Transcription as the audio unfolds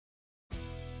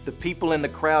The people in the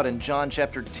crowd in John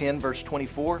chapter 10, verse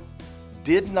 24,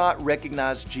 did not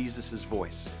recognize Jesus'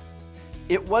 voice.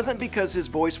 It wasn't because his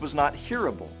voice was not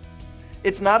hearable.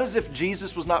 It's not as if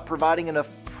Jesus was not providing enough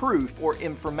proof or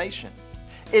information.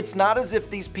 It's not as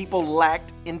if these people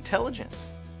lacked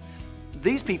intelligence.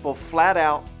 These people flat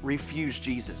out refused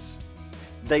Jesus.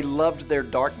 They loved their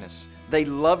darkness. They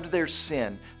loved their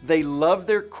sin. They loved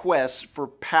their quest for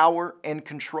power and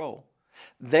control.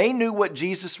 They knew what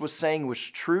Jesus was saying was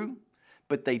true,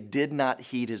 but they did not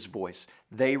heed his voice.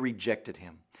 They rejected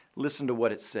him. Listen to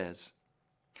what it says.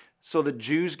 So the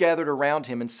Jews gathered around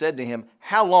him and said to him,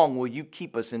 "How long will you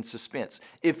keep us in suspense?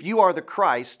 If you are the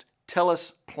Christ, tell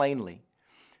us plainly."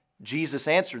 Jesus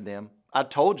answered them, "I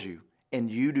told you, and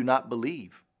you do not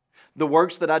believe. The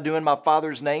works that I do in my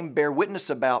Father's name bear witness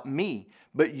about me,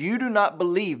 but you do not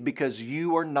believe because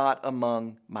you are not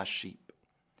among my sheep."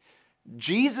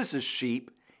 Jesus'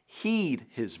 sheep heed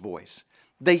his voice.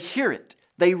 They hear it.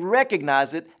 They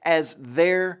recognize it as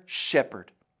their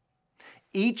shepherd.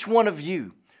 Each one of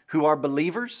you who are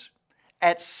believers,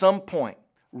 at some point,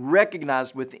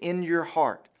 recognized within your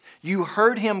heart, you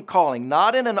heard him calling,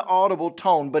 not in an audible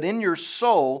tone, but in your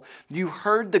soul, you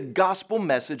heard the gospel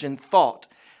message and thought,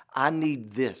 "I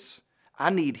need this. I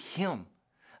need him.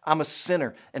 I'm a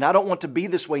sinner, and I don't want to be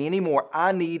this way anymore.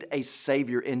 I need a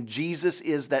Savior, and Jesus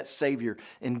is that Savior.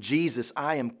 And Jesus,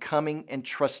 I am coming and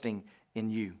trusting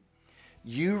in you."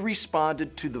 You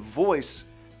responded to the voice,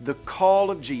 the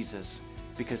call of Jesus,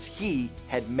 because he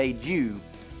had made you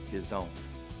his own.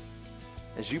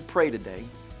 As you pray today,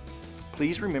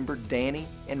 please remember Danny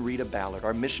and Rita Ballard,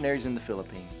 our missionaries in the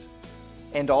Philippines.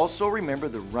 And also remember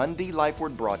the Rundi Life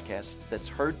Word broadcast that's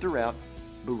heard throughout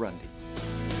Burundi.